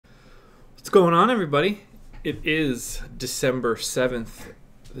going on, everybody? It is December 7th.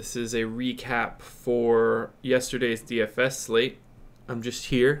 This is a recap for yesterday's DFS slate. I'm just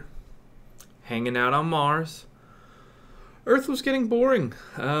here, hanging out on Mars. Earth was getting boring.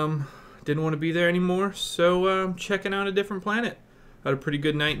 Didn't want to be there anymore, so checking out a different planet. Had a pretty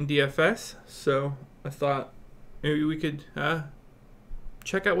good night in DFS, so I thought maybe we could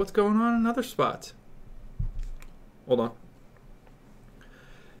check out what's going on in other spots. Hold on.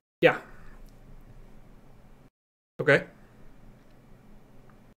 Yeah. Okay.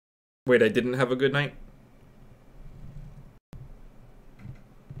 Wait, I didn't have a good night?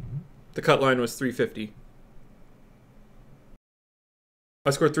 The cut line was 350.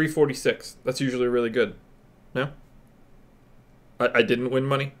 I scored 346. That's usually really good. No? I didn't win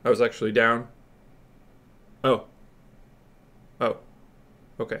money. I was actually down. Oh.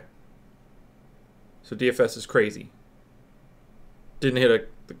 Okay. So DFS is crazy. Didn't hit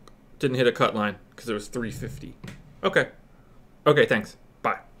a cut line because it was 350. Okay, thanks.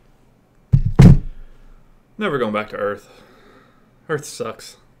 Bye. Never going back to Earth. Earth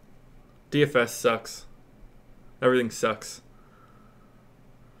sucks. DFS sucks. Everything sucks.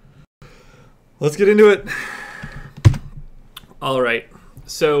 Let's get into it. All right.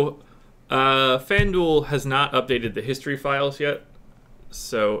 So, FanDuel has not updated the history files yet.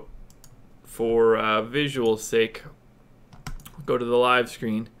 So, for visual sake, I'll go to the live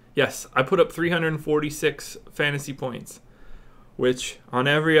screen. Yes, I put up 346 fantasy points, which on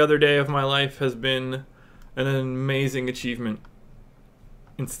every other day of my life has been an amazing achievement.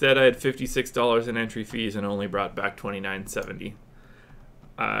 Instead, I had $56 in entry fees and only brought back $29.70.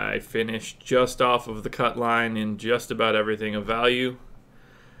 I finished just off of the cut line in just about everything of value.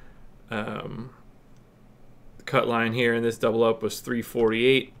 The cut line here in this double up was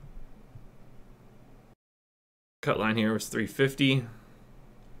 348. Cut line here was 350.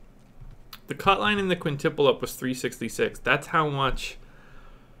 The cut line in the quintuple up was 366. That's how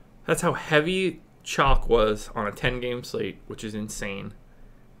heavy chalk was on a 10-game slate, which is insane,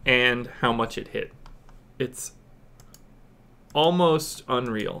 and how much it hit. It's almost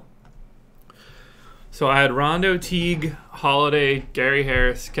unreal. So I had Rondo, Teague, Holiday, Gary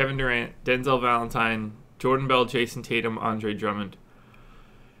Harris, Kevin Durant, Denzel Valentine, Jordan Bell, Jason Tatum, Andre Drummond.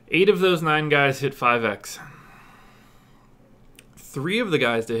 8 of those 9 guys hit 5x. 3 of the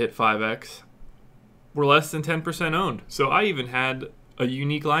guys to hit 5x were less than 10% owned. So I even had a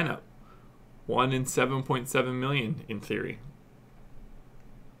unique lineup. 1 in 7.7 million in theory.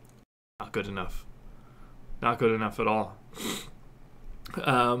 Not good enough. Not good enough at all.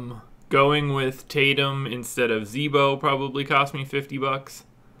 Going with Tatum instead of Zebo probably cost me $50.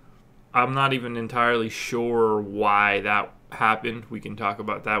 I'm not even entirely sure why that happened. We can talk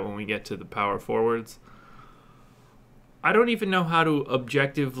about that when we get to the power forwards. I don't even know how to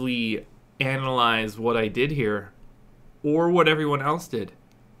objectively analyze what I did here or what everyone else did.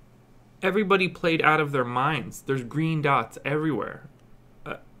 Everybody played out of their minds. There's green dots everywhere.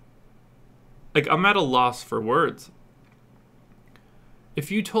 I'm at a loss for words. If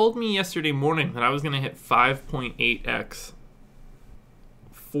you told me yesterday morning that I was going to hit 5.8x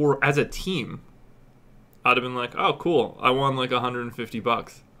as a team, I'd have been like, oh, cool. I won like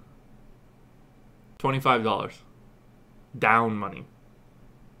 $150. $25. Down money.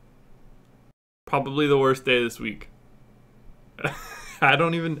 Probably the worst day this week. I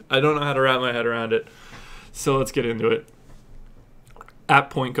don't know how to wrap my head around it. So let's get into it. At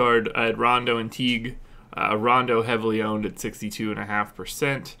point guard, I had Rondo and Teague. Rondo heavily owned at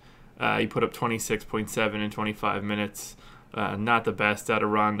 62.5%. He put up 26.7 in 25 minutes. Not the best out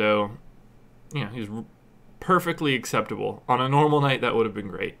of Rondo. He's perfectly acceptable. On a normal night, that would have been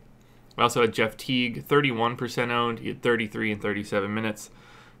great. I also had Jeff Teague, 31% owned. He had 33 in 37 minutes.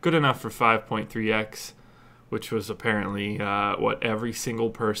 Good enough for 5.3x, which was apparently what every single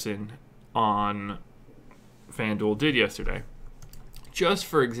person on FanDuel did yesterday. Just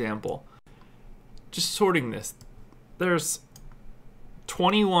for example, just sorting this, there's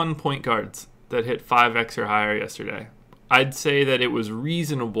 21 point guards that hit 5x or higher yesterday. I'd say that it was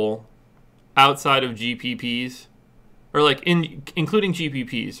reasonable outside of GPPs, or including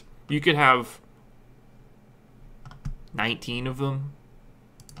GPPs. You could have 19 of them.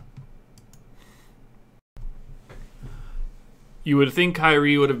 You would think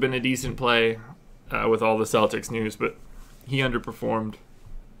Kyrie would have been a decent play with all the Celtics news, but he underperformed.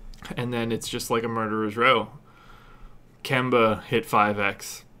 And then it's just like a murderer's row. Kemba hit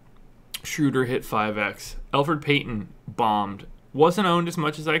 5x. Schroeder hit 5x. Elfrid Payton bombed. Wasn't owned as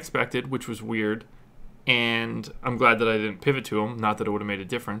much as I expected, which was weird. And I'm glad that I didn't pivot to him. Not that it would have made a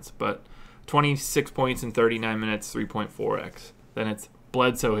difference, but 26 points in 39 minutes, 3.4x. Then it's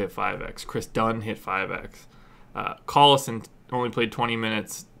Bledsoe hit 5x. Chris Dunn hit 5x. Collison only played 20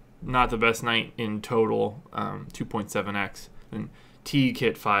 minutes. Not the best night in total, 2.7x. And Teague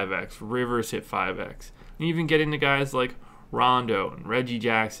hit 5x. Rivers hit 5x. And even get into guys like Rondo and Reggie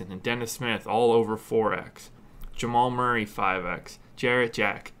Jackson and Dennis Smith all over 4x. Jamal Murray 5x. Jarrett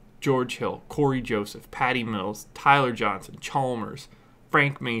Jack, George Hill, Corey Joseph, Patty Mills, Tyler Johnson, Chalmers,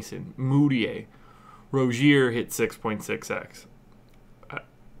 Frank Mason, Moutier. Rozier hit 6.6x.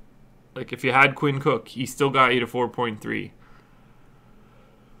 Like, if you had Quinn Cook, he still got you to 4.3.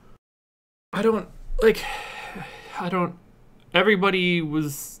 Everybody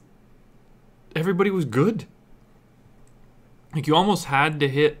was good. Like, you almost had to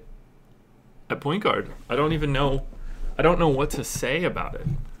hit at point guard. I don't know what to say about it.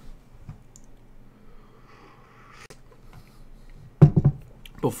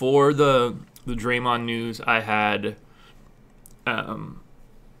 Before the Draymond news, I had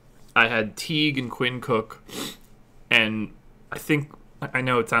Teague and Quinn Cook, and I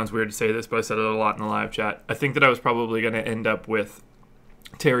know it sounds weird to say this, but I said it a lot in the live chat. I think that I was probably going to end up with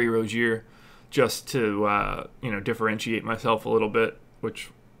Terry Rozier just to differentiate myself a little bit,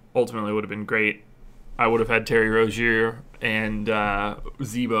 which ultimately would have been great. I would have had Terry Rozier and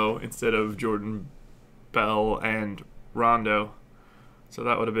Zebo instead of Jordan Bell and Rondo. So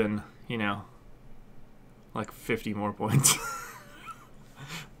that would have been, like 50 more points.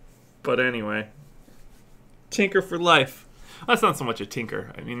 But anyway, tinker for life. That's not so much a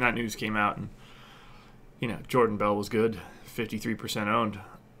tinker. I mean, that news came out and, Jordan Bell was good. 53% owned.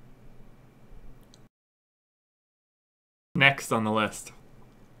 Next on the list,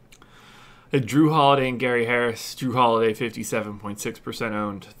 Drew Holiday and Gary Harris. Drew Holiday, 57.6%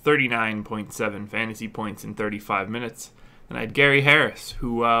 owned, 39.7 fantasy points in 35 minutes. And I had Gary Harris,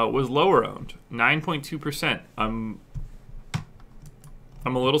 who was lower owned, 9.2%. I'm a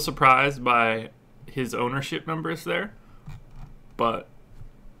little surprised by his ownership numbers there, but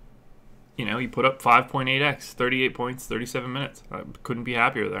he put up 5.8x, 38 points, 37 minutes. I couldn't be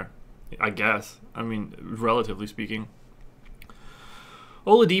happier there, I guess. I mean, relatively speaking.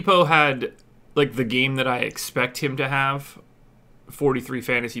 Oladipo had the game that I expect him to have, 43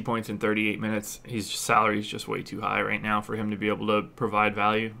 fantasy points in 38 minutes. His salary is just way too high right now for him to be able to provide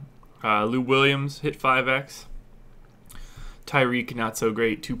value. Lou Williams hit 5x. Tyreek, not so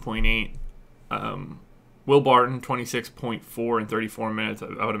great, 2.8. Will Barton, 26.4 in 34 minutes.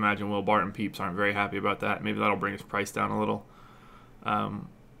 I would imagine Will Barton peeps aren't very happy about that. Maybe that'll bring his price down a little.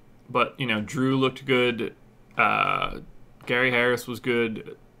 But, Drew looked good. Gary Harris was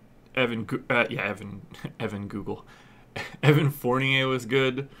good. Evan Fournier was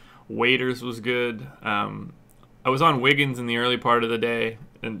good. Waiters was good. I was on Wiggins in the early part of the day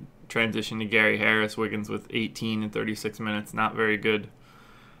and transitioned to Gary Harris. Wiggins with 18 and 36 minutes, not very good.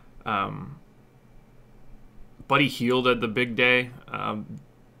 Buddy Hield had the big day. Down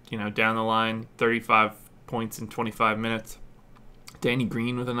the line, 35 points in 25 minutes. Danny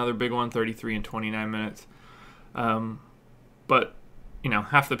Green with another big one, 33 and 29 minutes. But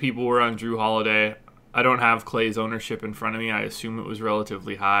half the people were on Drew Holiday. I don't have Clay's ownership in front of me. I assume it was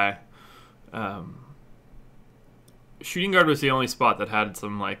relatively high. Shooting guard was the only spot that had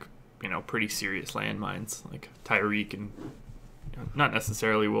some pretty serious landmines, like Tyreek and not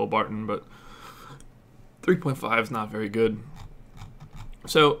necessarily Will Barton, but 3.5 is not very good.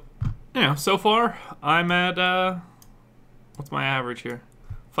 So, so far I'm at what's my average here?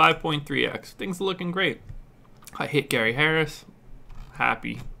 5.3x. Things are looking great. I hit Gary Harris.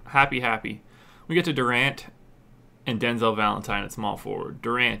 Happy. We get to Durant and Denzel Valentine at small forward.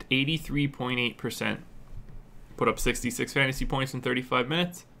 Durant, 83.8%. Put up 66 fantasy points in 35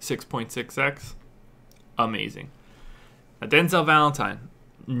 minutes. 6.6x. Amazing. Denzel Valentine,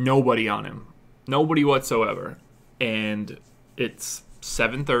 nobody on him. Nobody whatsoever. And it's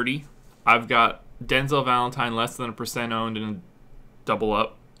 7:30. I've got Denzel Valentine less than 1% owned in a double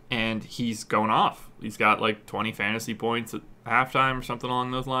up. And he's going off. He's got 20 fantasy points at halftime or something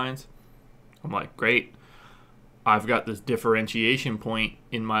along those lines. I'm like, great. I've got this differentiation point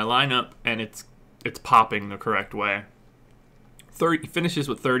in my lineup, and it's popping the correct way. He finishes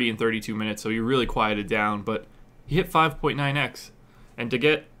with 30 and 32 minutes, so he really quieted down, but he hit 5.9x. And to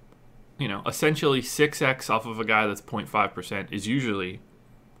get, essentially 6x off of a guy that's 0.5% is usually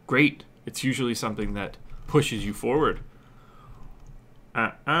great. It's usually something that pushes you forward.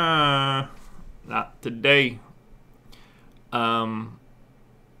 Not today. And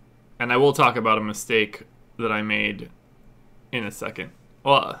I will talk about a mistake that I made in a second.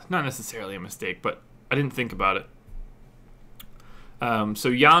 Well, not necessarily a mistake, but I didn't think about it. So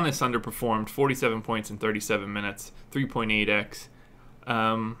Giannis underperformed, 47 points in 37 minutes, 3.8x.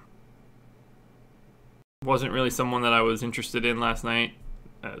 Wasn't really someone that I was interested in last night.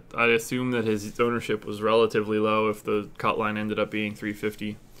 I assume that his ownership was relatively low if the cut line ended up being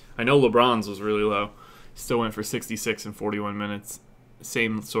 350. I know LeBron's was really low. Still went for 66 in 41 minutes.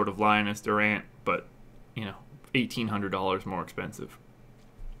 Same sort of line as Durant, but, $1,800 more expensive.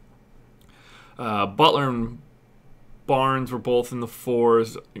 Butler and Barnes were both in the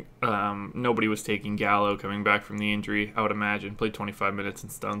 4s. Nobody was taking Gallo coming back from the injury, I would imagine. Played 25 minutes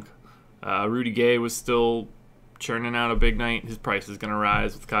and stunk. Rudy Gay was still churning out a big night. His price is going to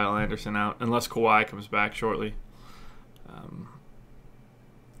rise with Kyle Anderson out, unless Kawhi comes back shortly.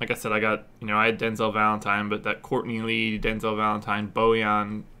 Like I said, I had Denzel Valentine, but that Courtney Lee, Denzel Valentine,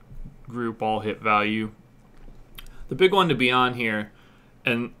 Bojan group all hit value. The big one to be on here,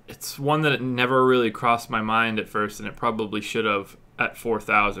 and it's one that never really crossed my mind at first, and it probably should have at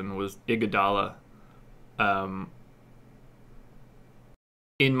 4,000, was Iguodala.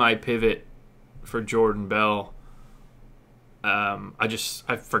 In my pivot for Jordan Bell,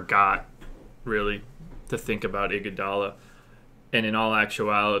 I forgot really to think about Iguodala. And in all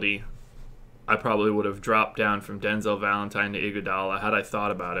actuality, I probably would have dropped down from Denzel Valentine to Iguodala had I thought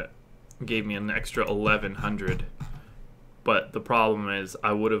about it. It gave me an extra 1,100. But the problem is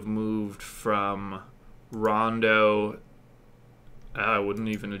I would have moved from Rondo. I wouldn't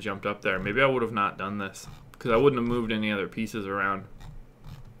even have jumped up there. Maybe I would have not done this because I wouldn't have moved any other pieces around.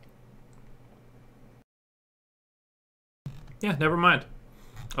 Yeah, never mind.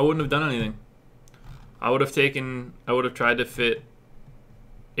 I wouldn't have done anything. I would have tried to fit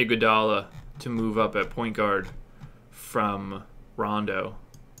Iguodala to move up at point guard from Rondo.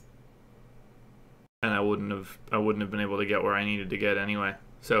 And I wouldn't have been able to get where I needed to get anyway.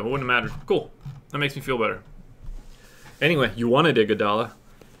 So it wouldn't have mattered. Cool. That makes me feel better. Anyway, you wanted Iguodala.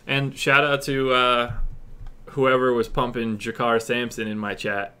 And shout out to whoever was pumping Jakar Sampson in my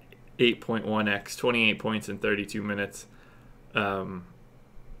chat. 8.1x, 28 points in 32 minutes.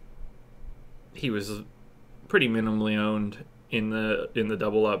 He was pretty minimally owned in the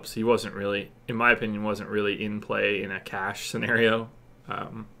double ups. He wasn't really, in my opinion, in play in a cash scenario.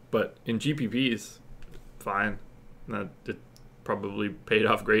 But in GPPs, fine. It probably paid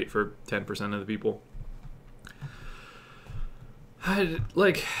off great for 10% of the people. I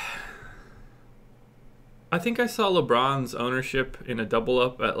think I saw LeBron's ownership in a double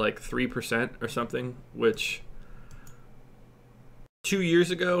up at 3% or something, which 2 years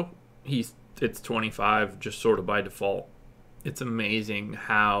ago it's 25 just sort of by default. It's amazing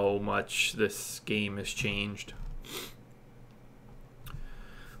how much this game has changed.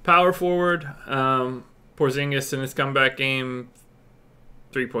 Power forward, Porzingis in his comeback game,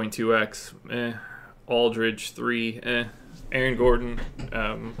 3.2x. Aldridge 3. Aaron Gordon.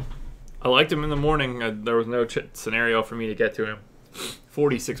 I liked him in the morning. There was no scenario for me to get to him.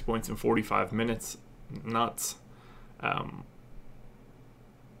 46 points in 45 minutes. Nuts.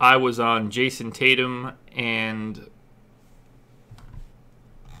 I was on Jason Tatum and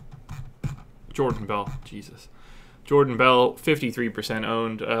Jordan Bell. Jesus. Jordan Bell, 53%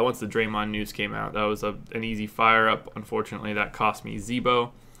 owned. Once the Draymond news came out, that was an easy fire-up. Unfortunately, that cost me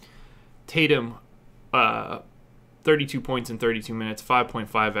Zebo. Tatum, 32 points in 32 minutes,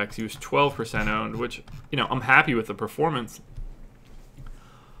 5.5x. He was 12% owned, which, I'm happy with the performance.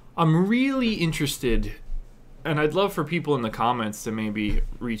 I'm really interested, and I'd love for people in the comments to maybe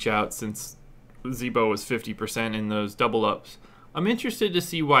reach out since Zebo was 50% in those double-ups. I'm interested to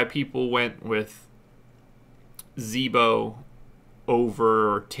see why people went with Zebo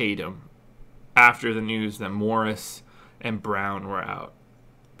over Tatum after the news that Morris and Brown were out.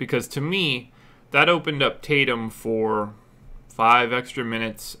 Because to me, that opened up Tatum for 5 extra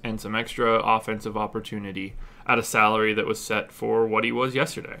minutes and some extra offensive opportunity at a salary that was set for what he was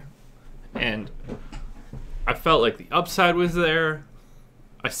yesterday. And I felt like the upside was there.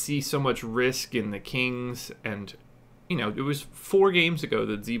 I see so much risk in the Kings. And, it was 4 games ago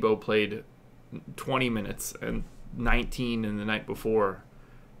that Zebo played 20 minutes and 19 in the night before.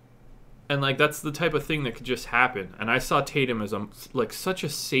 And, that's the type of thing that could just happen. And I saw Tatum as such a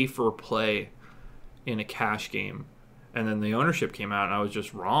safer play in a cash game. And then the ownership came out and I was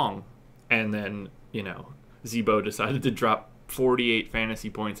just wrong. And then, Zebo decided to drop 48 fantasy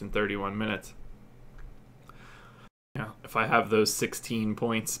points in 31 minutes. If I have those 16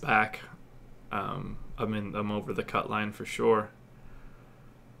 points back, I'm over the cut line for sure.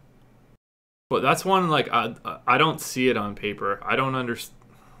 But that's one, I don't see it on paper. I don't understand.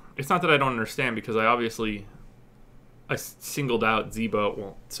 It's not that I don't understand, because I singled out Zebo.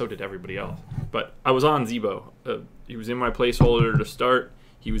 Well, so did everybody else. But I was on Zebo. He was in my placeholder to start.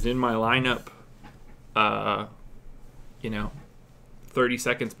 He was in my lineup, 30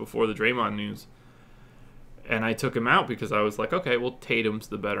 seconds before the Draymond news. And I took him out because I was like, okay, well, Tatum's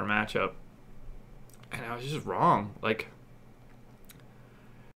the better matchup. And I was just wrong. Like,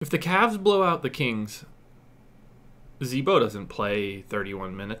 if the Cavs blow out the Kings, Zebo doesn't play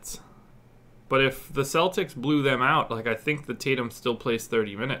 31 minutes. But if the Celtics blew them out, like, I think the Tatum still plays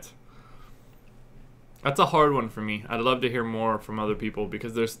 30 minutes. That's a hard one for me. I'd love to hear more from other people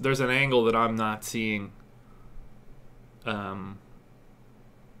because there's an angle that I'm not seeing. And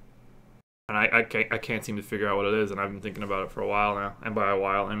I can't seem to figure out what it is, and I've been thinking about it for a while now. And by a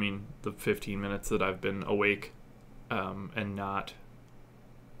while, I mean the 15 minutes that I've been awake and not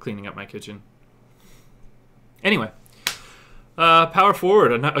cleaning up my kitchen. Anyway, power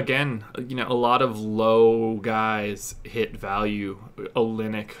forward. Again, a lot of low guys hit value.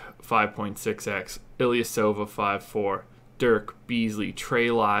 Olynyk, 5.6x. Ilyasova, 5.4. Dirk, Beasley,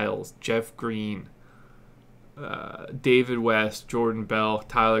 Trey Lyles, Jeff Green, David West, Jordan Bell,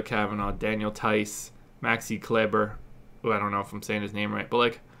 Tyler Kavanaugh, Daniel Tice, Maxi Kleber, who I don't know if I'm saying his name right, but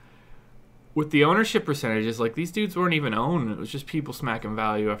like with the ownership percentages, like these dudes weren't even owned. It was just people smacking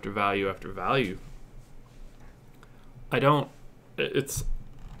value after value after value. It's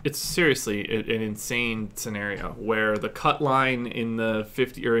seriously an insane scenario where the cut line in the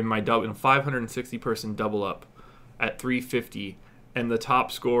 50 or in my double in 560 person double up at 350. And the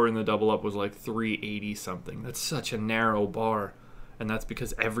top score in the double up was like 380 something. That's such a narrow bar. And that's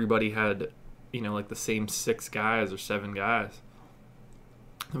because everybody had, like the same 6 guys or 7 guys.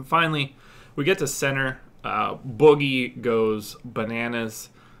 And finally, we get to center. Boogie goes bananas.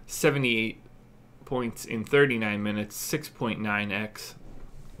 78 points in 39 minutes, 6.9x.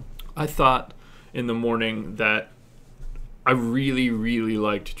 I thought in the morning that I really, really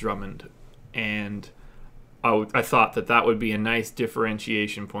liked Drummond. And I thought that would be a nice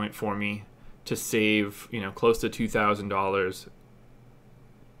differentiation point for me to save, close to $2,000.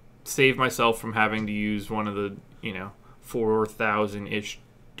 Save myself from having to use one of the, $4,000-ish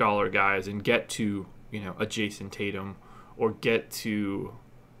guys and get to, a Jason Tatum or get to,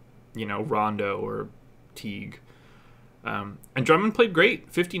 Rondo or Teague. And Drummond played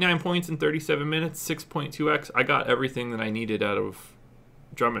great. 59 points in 37 minutes, 6.2x. I got everything that I needed out of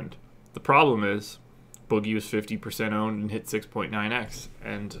Drummond. The problem is Boogie was 50% owned and hit 6.9x.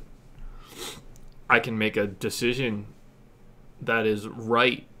 And I can make a decision that is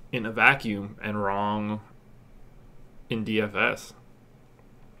right in a vacuum and wrong in DFS.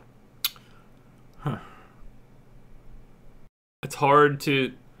 It's hard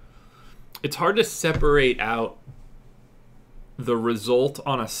to separate out the result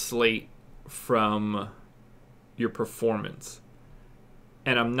on a slate from your performance.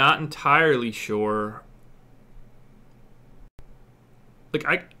 And I'm not entirely sure.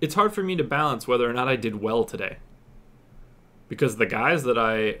 It's hard for me to balance whether or not I did well today. Because the guys that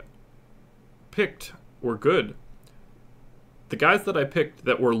I picked were good. The guys that I picked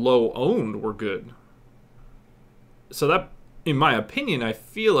that were low owned were good. So that, in my opinion, I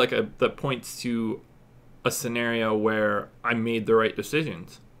feel like that points to a scenario where I made the right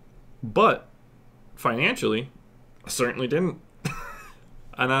decisions. But financially, I certainly didn't.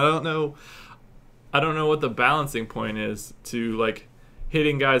 And I don't know what the balancing point is to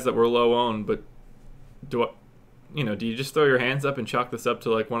hitting guys that were low owned, but do you just throw your hands up and chalk this up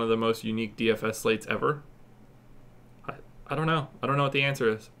to one of the most unique DFS slates ever? I don't know. I don't know what the answer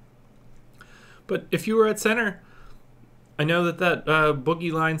is. But if you were at center, I know that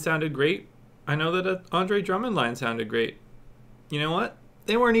Boogie line sounded great. I know that Andre Drummond line sounded great. You know what?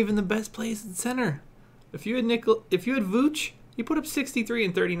 They weren't even the best plays at center. If you had Vooch, he put up 63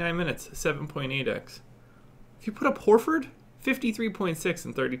 in 39 minutes, 7.8x. If you put up Horford, 53.6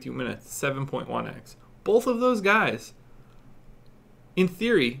 in 32 minutes, 7.1x. Both of those guys, in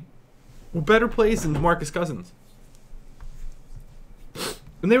theory, were better plays than DeMarcus Cousins.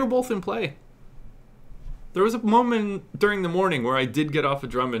 And they were both in play. There was a moment during the morning where I did get off of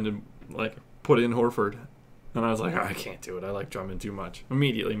Drummond and put in Horford. And I was like, I can't do it. I like Drummond too much.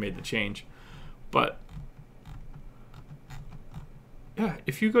 Immediately made the change. But yeah,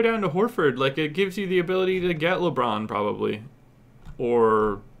 if you go down to Horford, it gives you the ability to get LeBron probably.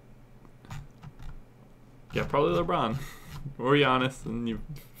 Or yeah, probably LeBron. Or Giannis, and you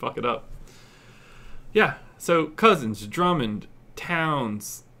fuck it up. Yeah, so Cousins, Drummond,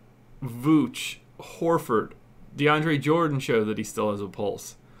 Towns, Vooch, Horford. DeAndre Jordan showed that he still has a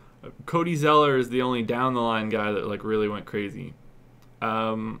pulse. Cody Zeller is the only down-the-line guy that really went crazy.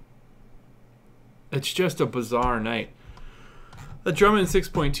 It's just a bizarre night. The Drummond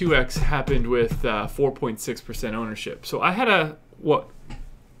 6.2x happened with 4.6% ownership. So I had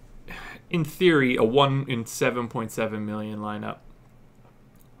in theory, a 1 in 7.7 million lineup.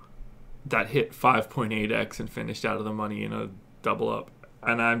 that hit 5.8x and finished out of the money in a double up.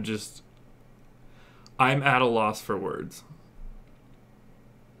 And I'm at a loss for words.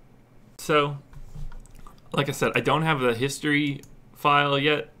 So, like I said, I don't have the history file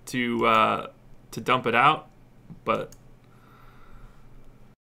yet to dump it out, but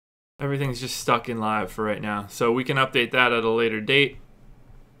everything's just stuck in live for right now. So we can update that at a later date,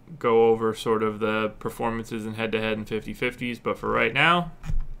 go over sort of the performances in head-to-head and 50-50s, but for right now,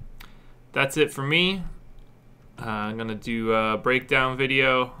 that's it for me. I'm going to do a breakdown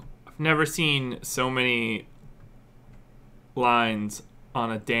video. I've never seen so many lines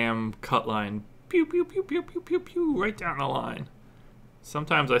on a damn cut line. Pew, pew, pew, pew, pew, pew, pew, right down the line.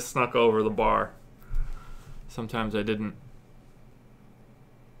 Sometimes I snuck over the bar. Sometimes I didn't.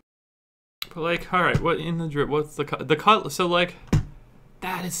 But like, all right, what in the drip? What's the cut? The cut. So like,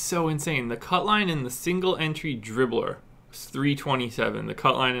 that is so insane. The cut line in the single entry dribbler was 327. The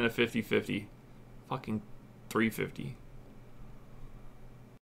cut line in a 50-50, fucking 350.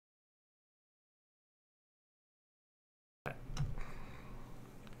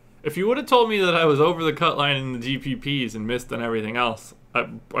 If you would have told me that I was over the cut line in the GPPs and missed on everything else,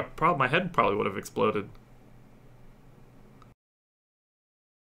 my head probably would have exploded.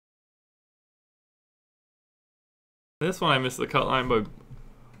 This one I missed the cut line by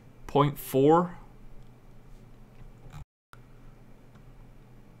 0.4.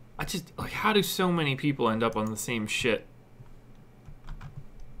 I just, like, how do so many people end up on the same shit?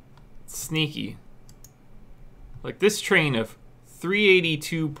 It's sneaky. Like this train of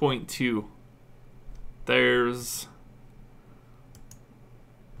 382.2. There's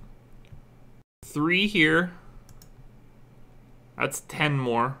 3 here. That's 10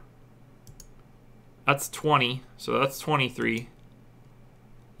 more. That's 20. So that's 23.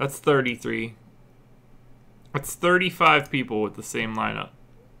 That's 33. That's 35 people with the same lineup.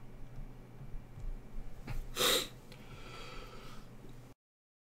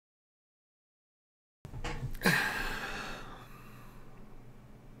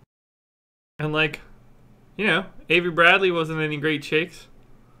 And like, you know, Avery Bradley wasn't any great shakes.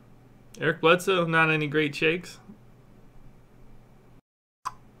 Eric Bledsoe, not any great shakes.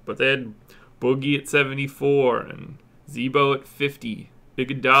 But they had Boogie at 74 and Zebo at 50.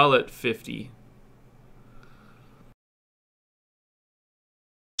 Iguodala at 50.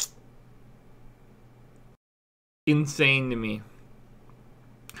 Insane to me.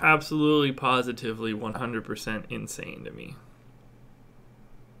 Absolutely, positively, 100% insane to me.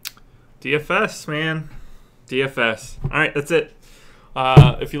 DFS, man. DFS. All right, that's it.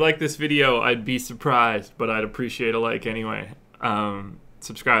 If you like this video, I'd be surprised, but I'd appreciate a like anyway.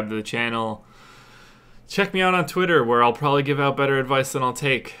 Subscribe to the channel. Check me out on Twitter, where I'll probably give out better advice than I'll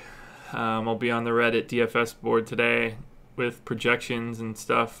take. I'll be on the Reddit DFS board today with projections and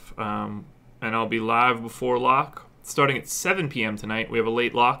stuff. And I'll be live before lock, starting at 7 p.m. tonight. We have a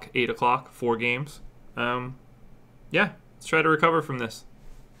late lock, 8 o'clock, 4 games. Yeah, let's try to recover from this.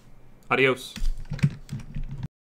 Adios.